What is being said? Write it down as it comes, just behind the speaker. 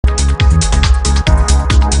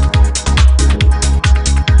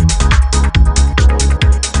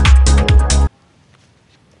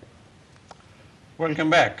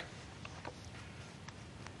Welcome back.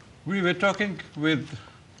 We were talking with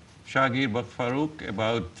Shahagir Bakth Faruk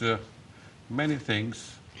about many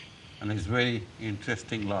things and his very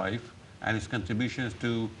interesting life and his contributions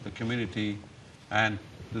to the community and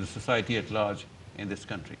to the society at large in this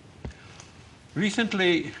country.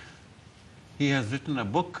 Recently, he has written a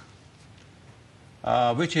book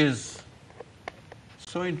which is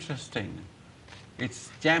so interesting.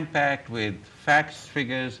 It's jam-packed with facts,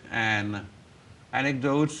 figures, and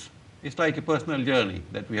anecdotes. It's like a personal journey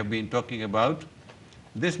that we have been talking about.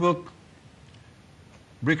 This book,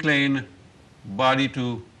 Brick Lane, Bali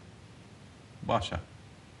to Basha.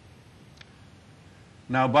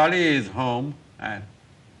 Now, Bali is home and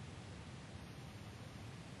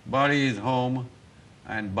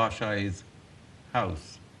Basha is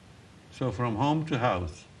house. So from home to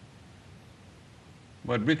house.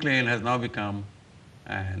 But Brick Lane has now become,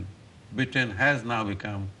 and Britain has now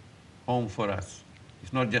become, home for us.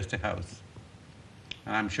 It's not just a house.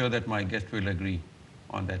 And I'm sure that my guest will agree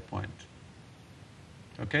on that point.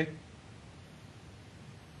 Okay?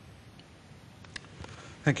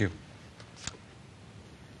 Thank you.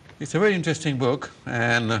 It's a very interesting book,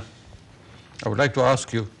 and I would like to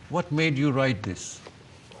ask you, what made you write this?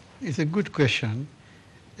 It's a good question.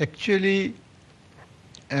 Actually,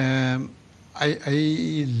 I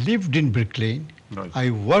lived in Brick Lane. Right. I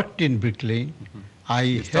worked in Brick Lane.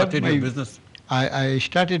 You started your business? I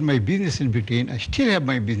started my business in Brick Lane. I still have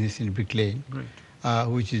my business in Brick Lane,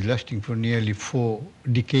 which is lasting for nearly 4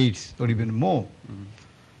 decades or even more.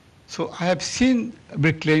 So I have seen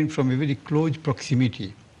Brick Lane from a very close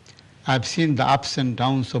proximity. I have seen the ups and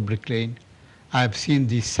downs of Brick Lane. I have seen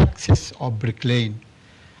the success of Brick Lane.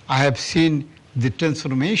 I have seen the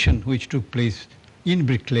transformation which took place in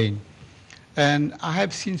Brick Lane. And I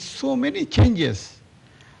have seen so many changes,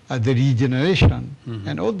 the regeneration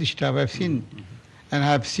and all this stuff I've seen. And I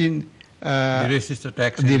have seen the racist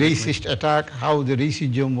attack. The racist attack, how the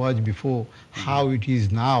racism was before, how it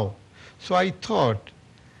is now. So I thought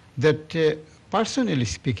that personally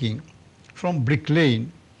speaking, from Brick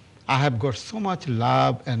Lane, I have got so much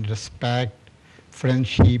love and respect,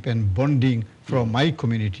 friendship and bonding from my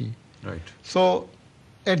community. Right. So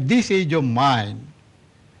at this age of mine,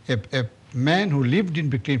 a man who lived in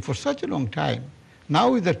Brick Lane for such a long time,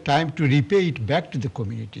 now is the time to repay it back to the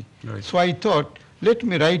community. Right. So I thought, let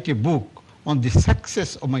me write a book on the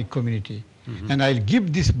success of my community, and I'll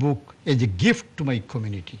give this book as a gift to my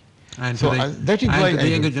community. And so that is why the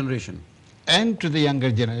younger generation. And to the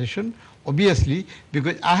younger generation, obviously,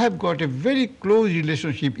 because I have got a very close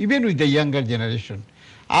relationship even with the younger generation.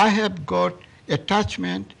 I have got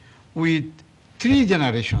attachment with 3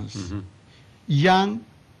 generations, young,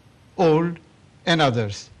 old, and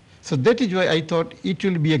others. So that is why I thought it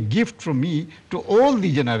will be a gift from me to all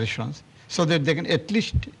the generations, so that they can at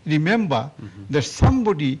least remember that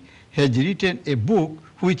somebody has written a book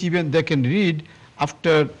which even they can read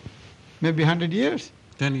after maybe 100 years.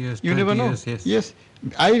 10 years, you never know. Years, yes. Yes.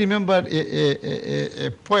 I remember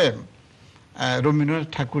a poem,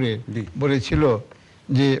 Rabindranath Thakurer, বলেছিল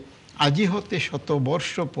যে আজি হতে শত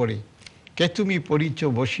বর্ষ পরে কে তুমি পড়িছ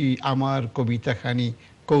বসি আমার কবিতাখানি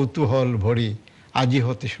কৌতূহল ভরে আজি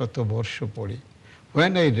হতে শত বর্ষ পরে.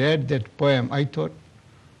 When I read that poem, I thought,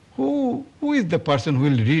 who is the person who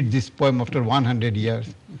will read this poem after 100 years?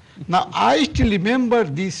 Now I still remember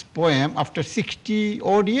this poem after 60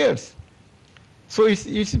 odd years. So it's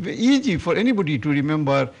easy for anybody to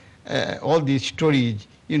remember all these stories,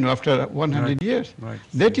 after 100 years. Right.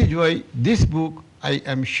 That is why this book, I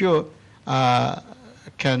am sure,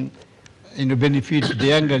 can, benefit the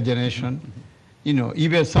younger generation.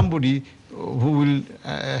 Even somebody who will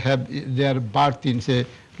have their birth in, say,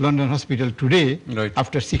 London hospital today,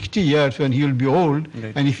 after 60 years when he will be old,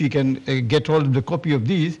 and if he can get hold of the copy of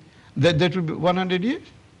these, that will be 100 years.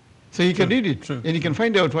 So he can read it, and he can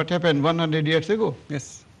find out what happened 100 years ago. Yes.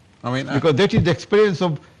 I mean, because that is the experience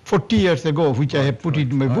of 40 years ago, which I have put in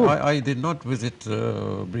my book. I did not visit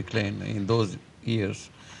Brick Lane in those years,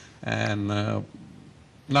 and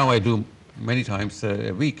now I do many times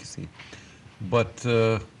a week, see. But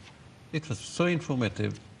it was so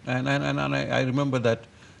informative, and I remember that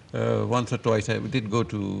once or twice I did go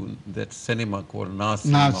to that cinema called Naz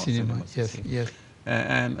Cinema. Yes, yes.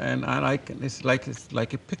 And it's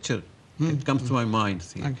like a picture. It comes to my mind.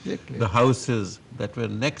 See, exactly. The houses that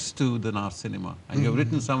were next to the Naz Cinema, and you've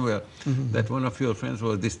written somewhere that one of your friends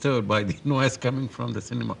was disturbed by the noise coming from the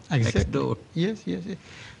cinema next door. Yes, yes, yes.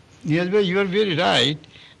 Yes, well, you are very right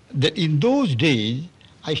that in those days,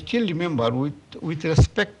 I still remember with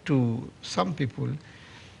respect to some people,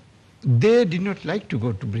 they did not like to go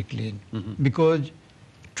to Brick Lane because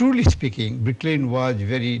truly speaking, Brick Lane was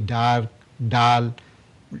very dark, dull,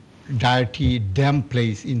 dirty, damp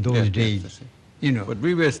place in those days. Yes, You know. but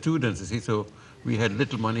we were students, you see, so we had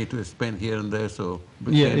little money to spend here and there, so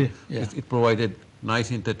Yeah. it provided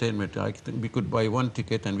nice entertainment. I think we could buy one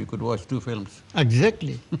ticket and we could watch 2 films.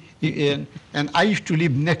 Exactly. And I used to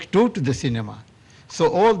live next door to the cinema. So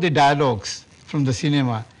all the dialogues from the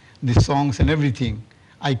cinema, the songs and everything,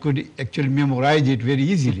 I could actually memorize it very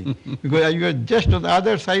easily because I was just on the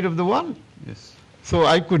other side of the wall. Yes. So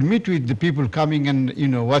I could meet with the people coming and, you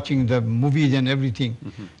know, watching the movies and everything.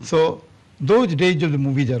 So those days of the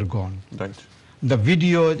movies are gone. Right. The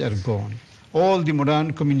videos are gone. All the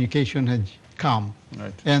modern communication has come.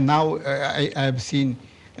 Right. And now I have seen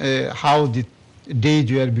how the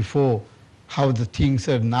days were before, how the things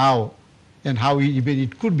are now, and how even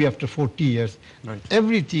it could be after 40 years. Right.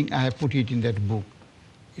 Everything I have put it in that book.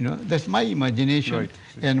 You know, that's my imagination Right.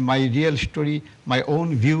 and my real story, my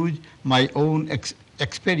own views, my own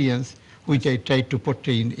experience, which I try to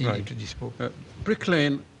portray into this book. Brick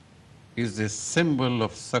Lane is a symbol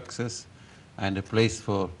of success and a place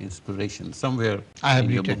for inspiration. Somewhere I have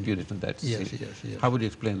in your written. book you written that. Yes, See? yes. How would you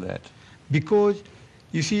explain that? Because,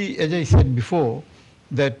 you see, as I said before,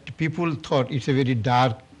 that people thought it's a very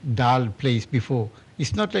dark, dull place before.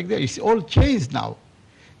 It's not like that. It's all changed now.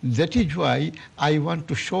 That is why I want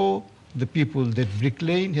to show the people that Brick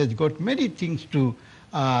Lane has got many things to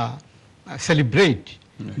celebrate.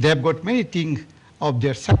 Right. They have got many things of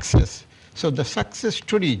their success. So the success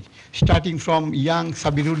stories, starting from young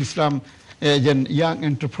Sabirul Islam as a young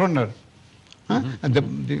entrepreneur, and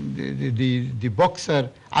the boxer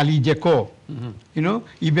Ali Jeko, you know,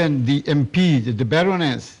 even the MPs, the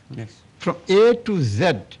baroness, Yes. from A to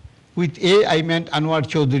Z. With A, I meant Anwar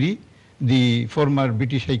Chaudhary, the former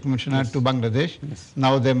British High Commissioner to Bangladesh,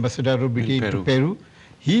 now the ambassador of Britain to Peru.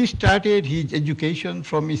 He started his education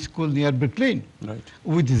from a school near Brick Lane. Right.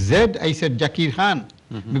 With Z, I said Zakir Khan,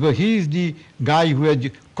 because he is the guy who has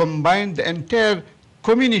combined the entire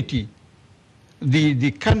community,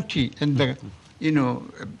 the country, and the, you know,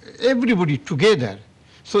 everybody together.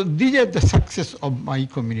 So these are the success of my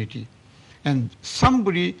community. And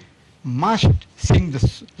somebody must sing the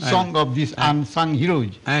song of these unsung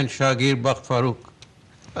heroes. And Shahagir Bakth Faruk.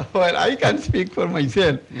 Well, I can speak for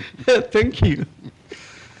myself. Thank you.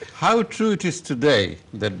 How true it is today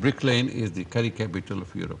that Brick Lane is the curry capital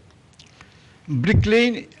of Europe? Brick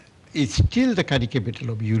Lane is still the curry capital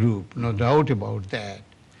of Europe, no doubt about that.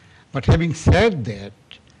 But having said that,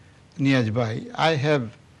 Neaz Bhai, I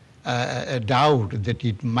have a doubt that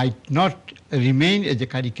it might not remain as a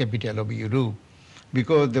curry capital of Europe,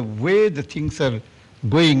 because the way the things are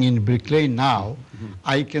going in Brick Lane now,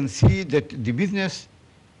 I can see that the business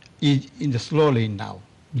is in the slow lane now,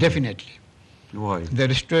 definitely. Why? The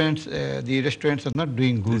restaurants are not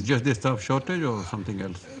doing good. Is just the staff shortage or something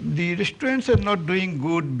else? The restaurants are not doing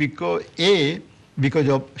good because because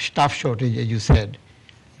of staff shortage, as you said,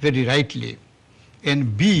 very rightly,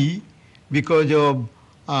 and B, because of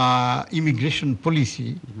immigration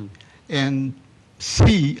policy, and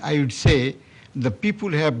C, I would say, the people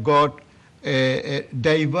have got a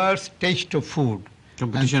diverse taste of food.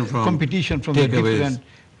 Competition from the different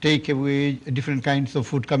takeaways, different kinds of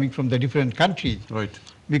food coming from the different countries. Right.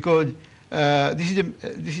 Because this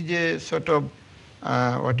is a sort of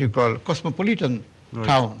what you call cosmopolitan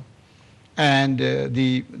town, and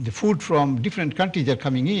the food from different countries are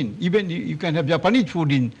coming in. Even you can have Japanese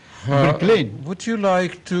food in Brick Lane. Would you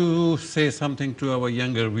like to say something to our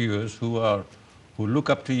younger viewers who look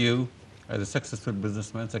up to you as a successful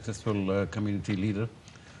businessman, successful community leader?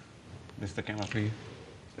 Mr. Camera, please.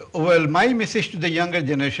 Well, my message to the younger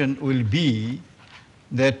generation will be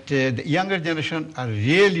that the younger generation are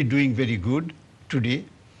really doing very good today,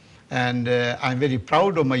 and I'm very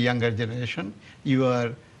proud of my younger generation. You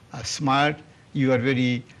are smart, you are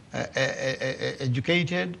very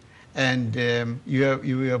educated, and you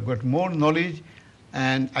have got more knowledge,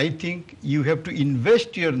 and I think you have to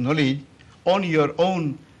invest your knowledge on your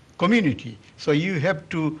own community. So you have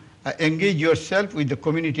to engage yourself with the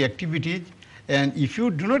community activities. And if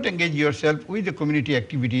you do not engage yourself with the community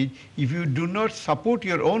activities, if you do not support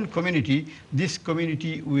your own community, this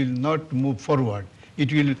community will not move forward.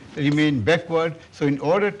 It will remain backward. So in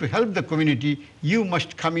order to help the community, you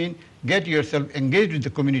must come in, get yourself engaged with the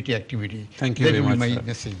community activity. Thank you very much, That will be sir. my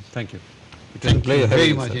message. Thank you. It was a Thank pleasure you having very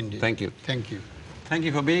you, much sir. indeed. Thank you. Thank you. Thank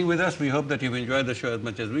you for being with us. We hope that you've enjoyed the show as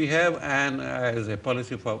much as we have. And as a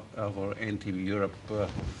policy of our NTV Europe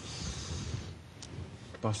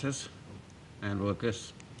bosses and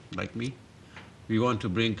workers like me, we want to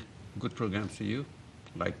bring good programs to you,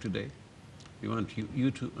 like today. We want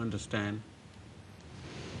you to understand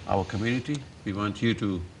our community. We want you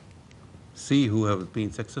to see who have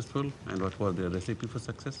been successful and what was their recipe for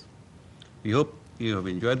success. We hope you have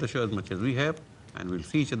enjoyed the show as much as we have, and we'll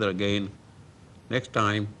see each other again next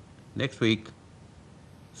time, next week,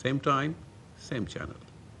 same time, same channel.